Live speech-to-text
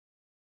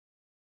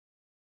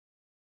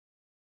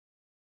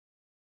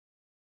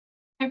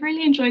I've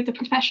really enjoyed the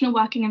professional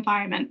working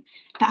environment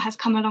that has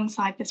come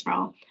alongside this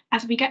role,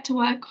 as we get to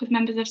work with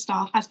members of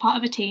staff as part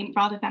of a team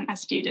rather than as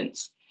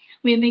students.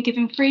 We have been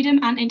given freedom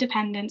and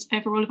independence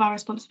over all of our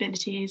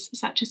responsibilities,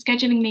 such as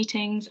scheduling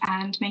meetings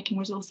and making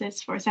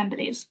resources for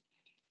assemblies.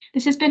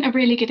 This has been a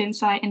really good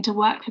insight into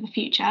work for the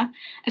future,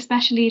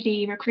 especially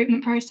the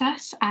recruitment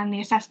process and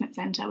the assessment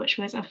centre, which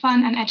was a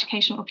fun and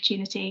educational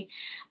opportunity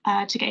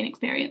to gain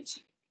experience.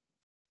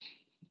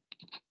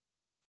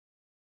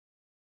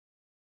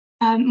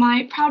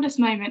 My proudest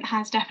moment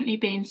has definitely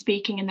been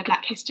speaking in the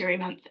Black History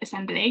Month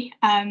Assembly.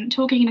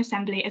 Talking in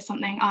Assembly is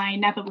something I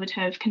never would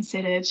have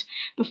considered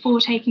before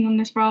taking on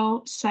this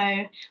role, so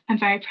I'm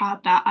very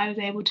proud that I was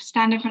able to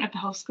stand in front of the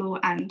whole school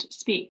and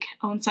speak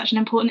on such an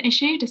important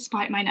issue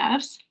despite my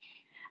nerves.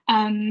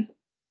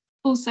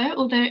 Also,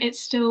 although it's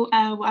still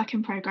a work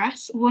in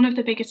progress, one of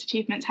the biggest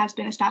achievements has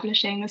been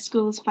establishing the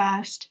school's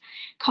first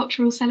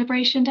Cultural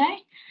Celebration Day,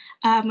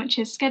 which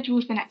is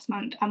scheduled for next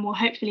month and will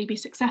hopefully be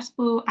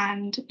successful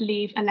and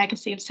leave a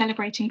legacy of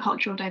celebrating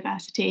cultural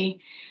diversity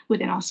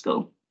within our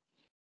school.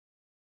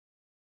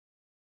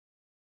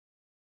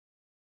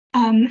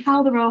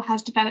 How the role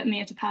has developed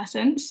me as a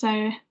person.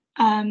 So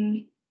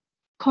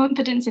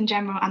confidence in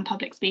general and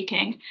public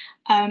speaking.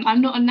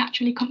 I'm not a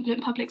naturally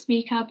confident public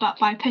speaker, but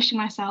by pushing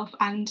myself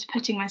and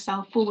putting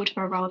myself forward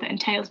for a role that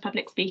entails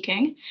public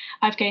speaking,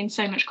 I've gained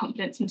so much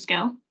confidence and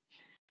skill.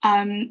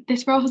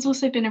 This role has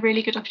also been a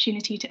really good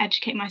opportunity to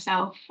educate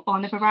myself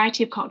on a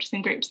variety of cultures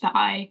and groups that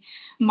I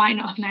might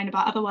not have known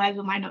about otherwise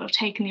or might not have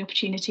taken the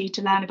opportunity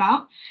to learn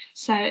about.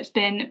 So it's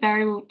been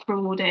very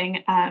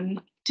rewarding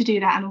to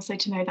do that, and also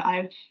to know that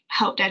I've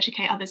helped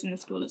educate others in the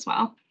school as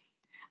well.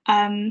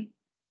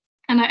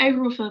 And I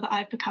overall feel that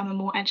I've become a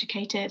more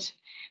educated,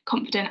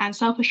 confident and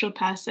self-assured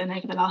person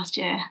over the last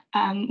year,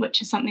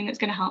 which is something that's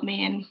going to help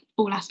me in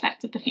all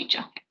aspects of the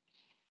future.